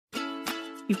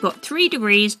You've got 3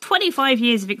 degrees, 25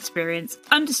 years of experience,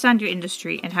 understand your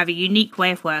industry, and have a unique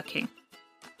way of working.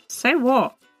 So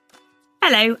what?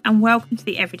 Hello, and welcome to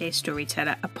the Everyday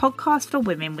Storyteller, a podcast for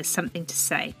women with something to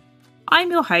say.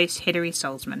 I'm your host, Hilary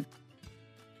Salzman.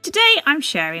 Today, I'm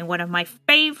sharing one of my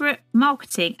favourite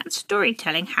marketing and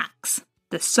storytelling hacks,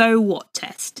 the So What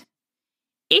test.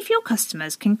 If your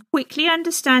customers can quickly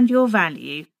understand your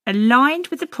value, aligned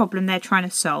with the problem they're trying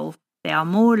to solve, they are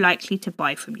more likely to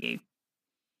buy from you.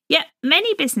 Yet,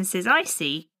 many businesses I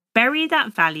see bury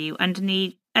that value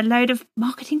underneath a load of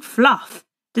marketing fluff,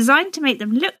 designed to make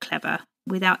them look clever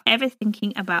without ever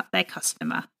thinking about their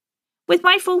customer. With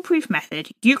my foolproof method,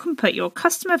 you can put your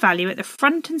customer value at the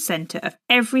front and centre of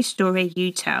every story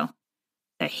you tell.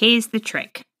 So here's the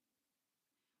trick.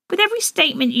 With every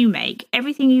statement you make,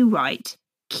 everything you write,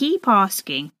 keep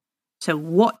asking, so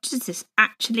what does this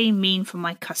actually mean for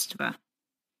my customer?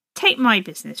 Take my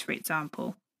business, for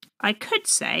example. I could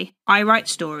say, I write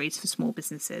stories for small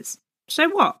businesses. So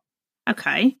what?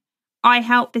 Okay. I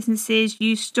help businesses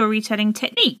use storytelling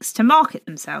techniques to market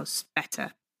themselves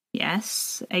better.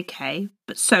 Yes, okay,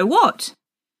 but so what?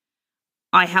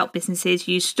 I help businesses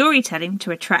use storytelling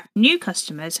to attract new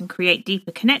customers and create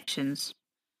deeper connections.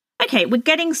 Okay, we're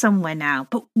getting somewhere now,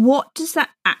 but what does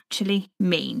that actually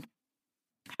mean?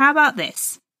 How about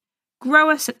this?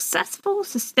 Grow a successful,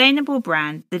 sustainable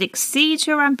brand that exceeds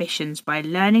your ambitions by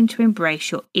learning to embrace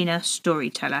your inner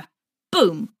storyteller.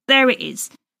 Boom, there it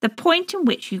is. The point in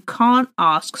which you can't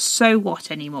ask so what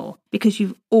anymore because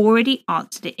you've already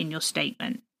answered it in your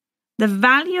statement. The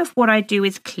value of what I do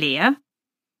is clear,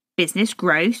 business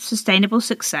growth, sustainable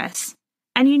success,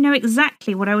 and you know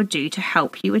exactly what I would do to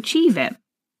help you achieve it.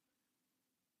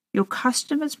 Your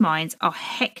customers' minds are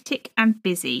hectic and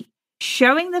busy.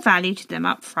 Showing the value to them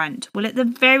up front will at the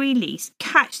very least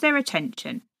catch their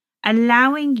attention,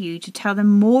 allowing you to tell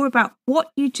them more about what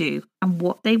you do and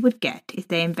what they would get if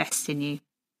they invest in you.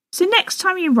 So next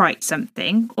time you write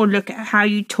something or look at how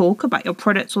you talk about your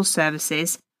products or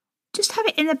services, just have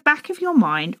it in the back of your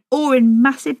mind or in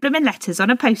massive blooming letters on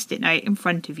a post-it note in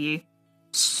front of you.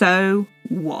 So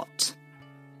what?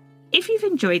 If you've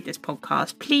enjoyed this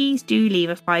podcast, please do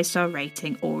leave a 5-star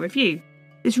rating or review.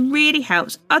 This really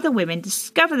helps other women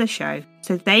discover the show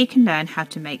so they can learn how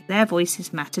to make their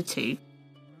voices matter too.